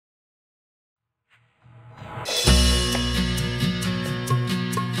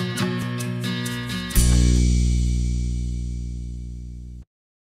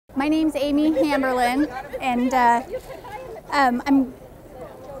My name's Amy Hamberlin, and I'm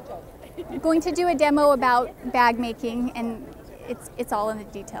going to do a demo about bag making, and it's all in the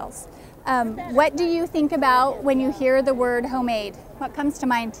details. What do you think about when you hear the word homemade? What comes to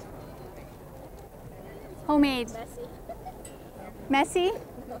mind? Homemade. Messy?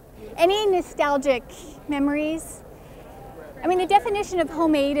 Any nostalgic memories? I mean, the definition of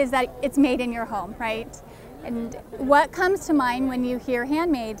homemade is that it's made in your home, right? And what comes to mind when you hear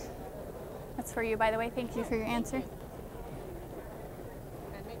handmade? That's for you, by the way. Thank you for your answer.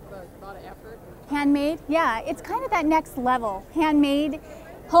 Handmade with a lot of effort. Handmade, yeah, it's kind of that next level. Handmade,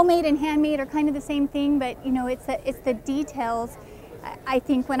 homemade and handmade are kind of the same thing, but you know, it's the details, I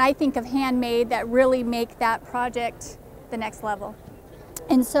think, when I think of handmade, that really make that project the next level.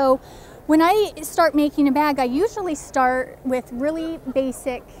 And so when I start making a bag, I usually start with really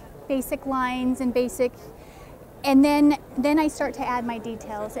basic lines and and then I start to add my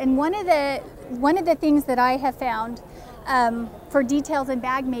details. And one of the things that I have found for details in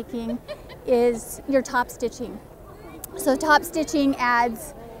bag making is your top stitching. So top stitching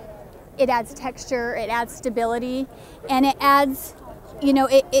adds texture, it adds stability, and it adds, you know,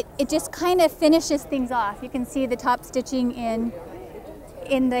 it just kind of finishes things off. You can see the top stitching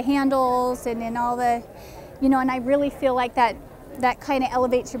in the handles and in all the, you know, and I really feel like that kind of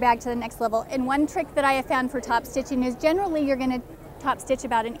elevates your bag to the next level. And one trick that I have found for top stitching is generally you're going to top stitch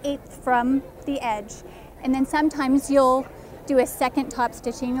about 1/8 from the edge, and then sometimes you'll do a second top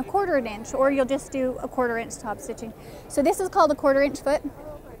stitching 1/4 inch, or you'll just do a 1/4 inch top stitching. So this is called a 1/4 inch foot,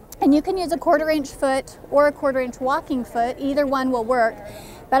 and you can use a 1/4 inch foot or a 1/4 inch walking foot. Either one will work.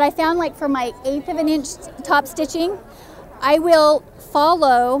 But I found, like, for my 1/8 of an inch top stitching, I will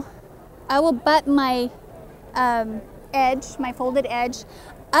butt my edge, my folded edge,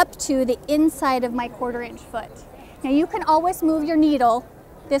 up to the inside of my 1/4 inch foot. Now you can always move your needle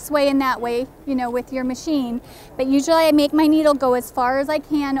this way and that way, you know, with your machine, but usually I make my needle go as far as I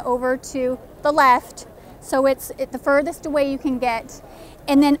can over to the left, so it's the furthest away you can get.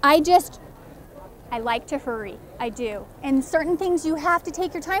 And then I like to hurry, I do. And certain things you have to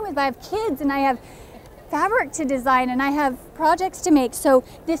take your time with. I have kids and I have fabric to design and I have projects to make, so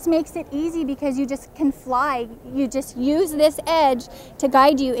this makes it easy because you just can fly. You just use this edge to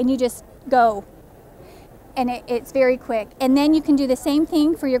guide you and you just go, and it's very quick. And then you can do the same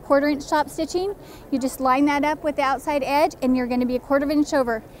thing for your 1/4 inch top stitching. You just line that up with the outside edge and you're going to be 1/4 inch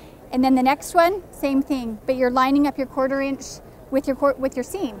over. And then the next one, same thing, but you're lining up your 1/4 inch with your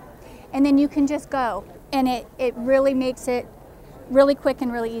seam, and then you can just go, and it really makes it really quick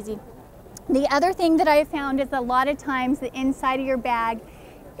and really easy. The other thing that I have found is a lot of times the inside of your bag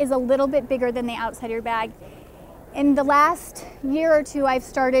is a little bit bigger than the outside of your bag. In the last year or two, I've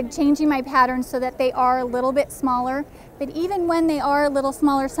started changing my patterns so that they are a little bit smaller, but even when they are a little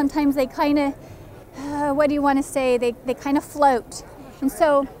smaller, sometimes they kind of, what do you want to say, they kind of float. And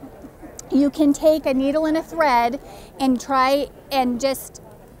so you can take a needle and a thread and try and just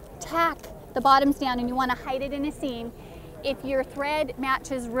tack the bottoms down, and you want to hide it in a seam. If your thread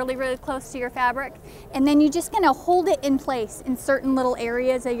matches really, really close to your fabric, and then you're just going to hold it in place in certain little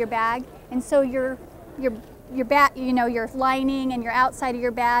areas of your bag, and so your back, you know, your lining and your outside of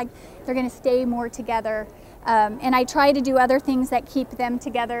your bag, they're going to stay more together. And I try to do other things that keep them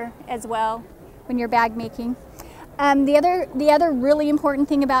together as well when you're bag making. The other really important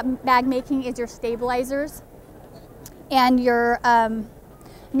thing about bag making is your stabilizers and your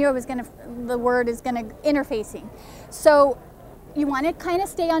interfacing. So you want to kind of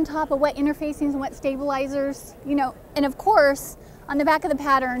stay on top of what interfacings and what stabilizers, you know, and of course on the back of the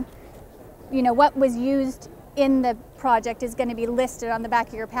pattern, you know, what was used in the project is going to be listed on the back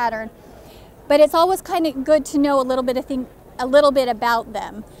of your pattern. But it's always kind of good to know a little bit about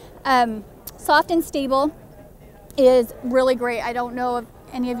them. Soft and stable is really great. I don't know if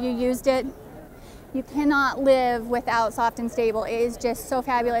any of you used it. You cannot live without soft and stable. It is just so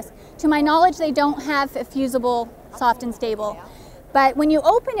fabulous. To my knowledge, they don't have a fusible soft and stable. But when you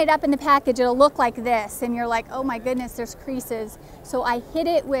open it up in the package, it'll look like this, and you're like, oh my goodness, there's creases. So I hit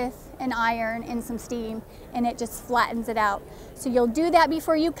it with an iron and some steam, and it just flattens it out. So you'll do that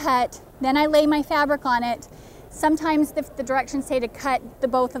before you cut. Then I lay my fabric on it. Sometimes the directions say to cut the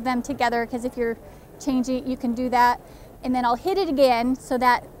both of them together, because if you're changing, you can do that. And then I'll hit it again so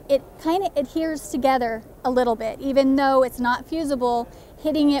that it kind of adheres together a little bit. Even though it's not fusible,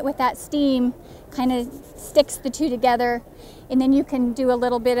 hitting it with that steam kind of sticks the two together. And then you can do a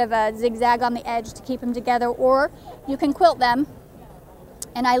little bit of a zigzag on the edge to keep them together, or you can quilt them.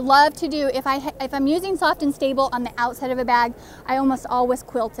 And I love to do, if I'm using soft and stable on the outside of a bag, I almost always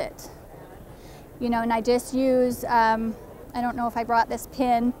quilt it. You know, and I just use, I don't know if I brought this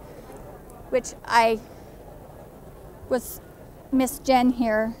pin, which Miss Jen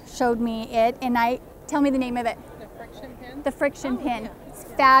here showed me it, and tell me the name of it. The friction pin? The friction pin. Yeah. It's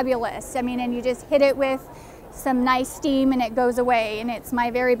fabulous. I mean, and you just hit it with some nice steam and it goes away, and it's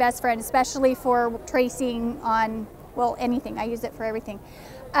my very best friend, especially for tracing on, well, anything. I use it for everything.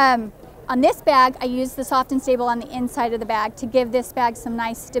 On this bag, I use the Soft and Stable on the inside of the bag to give this bag some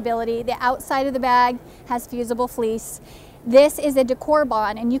nice stability. The outside of the bag has fusible fleece. This is a decor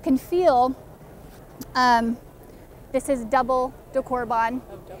bond, and you can feel, this is double decor bond.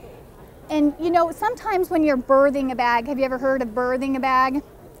 And you know, sometimes when you're birthing a bag, have you ever heard of birthing a bag?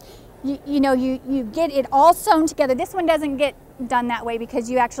 You get it all sewn together. This one doesn't get done that way because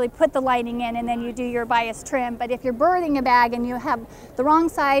you actually put the lining in and then you do your bias trim. But if you're birthing a bag and you have the wrong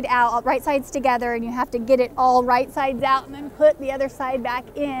side out, right sides together, and you have to get it all right sides out and then put the other side back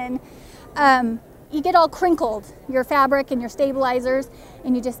in, you get all crinkled, your fabric and your stabilizers,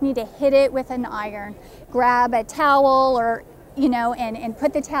 and you just need to hit it with an iron. Grab a towel or, and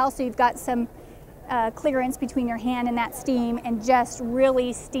put the towel so you've got some clearance between your hand and that steam, and just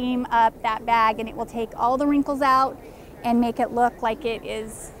really steam up that bag, and it will take all the wrinkles out and make it look like it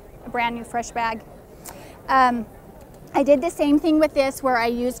is a brand new fresh bag. I did the same thing with this, where I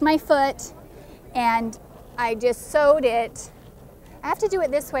used my foot and I just sewed it. I have to do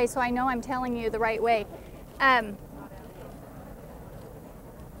it this way so I know I'm telling you the right way.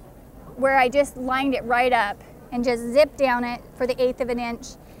 Where I just lined it right up and just zipped down it for the 1/8 of an inch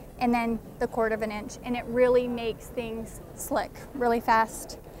and then the 1/4 of an inch, and it really makes things slick really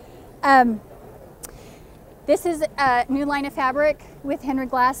fast. This is a new line of fabric with Henry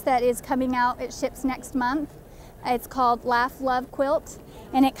Glass that is coming out. It ships next month. It's called Laugh Love Quilt,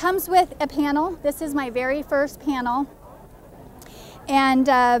 and it comes with a panel. This is my very first panel,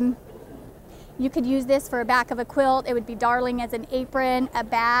 and you could use this for a back of a quilt. It would be darling as an apron, a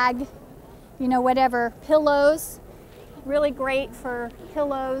bag, whatever. Pillows, really great for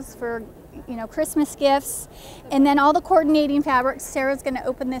pillows, for Christmas gifts. And then all the coordinating fabrics. Sarah's going to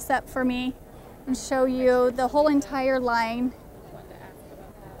open this up for me and show you the whole entire line.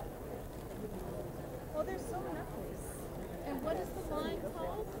 Oh, they're so nice. And what is the line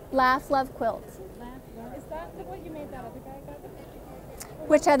called? Laugh Love Quilt. Is that the one you made that other guy got?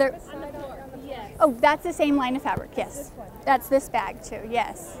 Which other? Yes. Oh, that's the same line of fabric, yes. That's this bag too,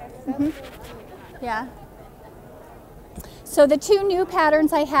 yes. Yeah. So the two new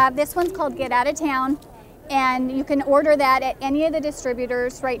patterns I have, this one's called Get Out of Town, and you can order that at any of the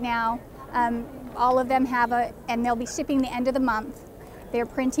distributors right now. All of them have and they'll be shipping the end of the month. They're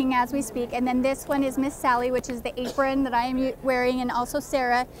printing as we speak. And then this one is Miss Sally, which is the apron that I am wearing, and also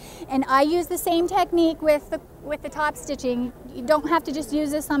Sarah. And I use the same technique with the top stitching. You don't have to just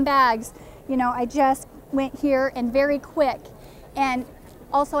use this on bags. I just went here and very quick. And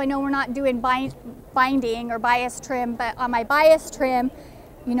also, I know we're not doing binding or bias trim, but on my bias trim,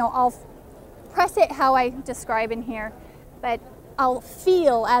 I'll press it how I describe in here, but I'll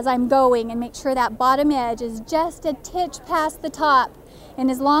feel as I'm going and make sure that bottom edge is just a titch past the top. And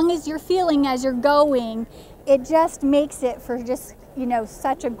as long as you're feeling as you're going, it just makes it for just,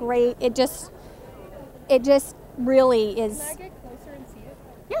 such a great, it just really is. Can I get closer and see it?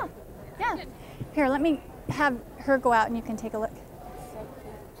 Yeah, yeah. Here, let me have her go out and you can take a look.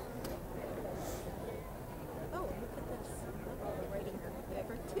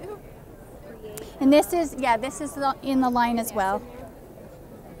 And this is, this is in the line as well.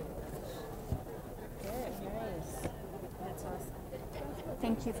 Very nice. That's awesome.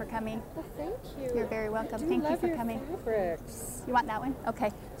 Thank you for coming. Well, thank you. You're very welcome. I do Thank you love for your coming. fabrics. You want that one?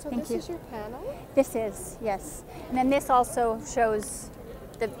 Okay. So Thank this you. is your panel? This is, yes. And then this also shows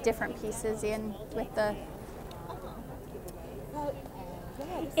the different pieces in with the. Well,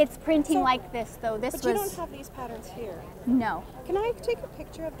 yeah, It's printing like this though. This but was. you don't have these patterns here. No. Can I take a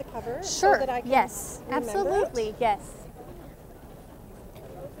picture of the cover? Sure. So that I can Yes. remember Absolutely. it? Yes.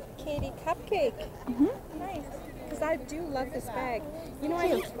 Katie Cupcake. Nice. Because I do love this bag. I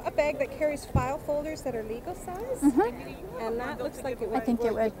use a bag that carries file folders that are legal size. And that looks like it would I think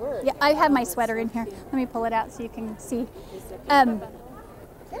it would. work. Yeah, I have my sweater in here. Let me pull it out so you can see.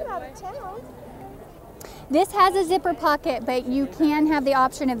 Get out of town. This has a zipper pocket, but you can have the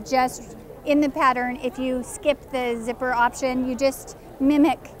option of just in the pattern, if you skip the zipper option, you just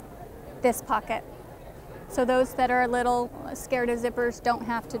mimic this pocket. So those that are a little scared of zippers don't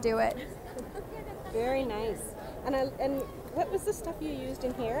have to do it. Very nice. And what was the stuff you used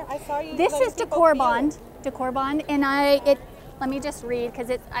in here? I saw you. This letting is people decor feel bond. it. Decor bond, and let me just read because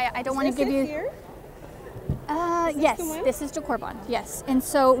I don't want to give you. Here? Yes, the one? this is de Corbon. Yes, and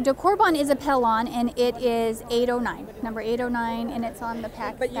so de Corbon is a Pellon, and it is 809, number 809, and it's on the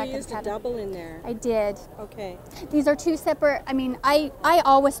pack. But you back of the used a pattern. double in there. I did. Okay. These are two separate. I mean, I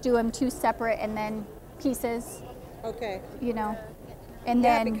always do them two separate and then pieces. Okay. You know, and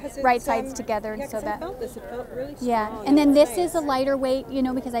Yeah, then because it's, right sides together, yeah, and so 'cause I that. felt this. It felt really strong. Yeah, and then it's this is a nice. lighter weight, you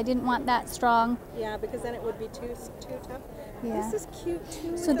know, because I didn't want that strong. Yeah, because then it would be too tough. Yeah. This is cute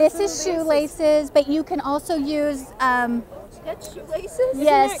too. So with this those is little shoelaces, but you can also use. That's shoelaces?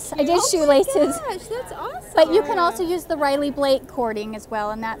 Yes, I did shoelaces. Gosh, that's awesome. But you can also use the Riley Blake cording as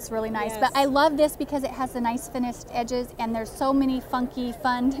well, and that's really nice. But Yes. I love this because it has the nice finished edges, and there's so many funky,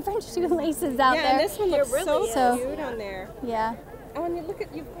 fun, different shoelaces out Yeah, there. and this one looks really so is. cute on there. Yeah, Oh, and you look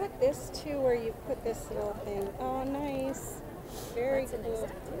at, you've got this too, where you put this little thing. Oh, nice. Very cool.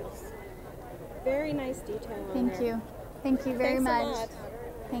 Very nice detail on thank there. you. Thank you very Thanks a much. lot.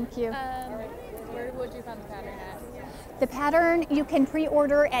 Thank you. Where would you find the pattern at? The pattern you can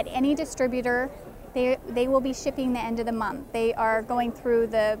pre-order at any distributor. They will be shipping the end of the month. They are going through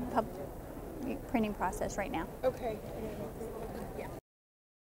the printing process right now. Okay.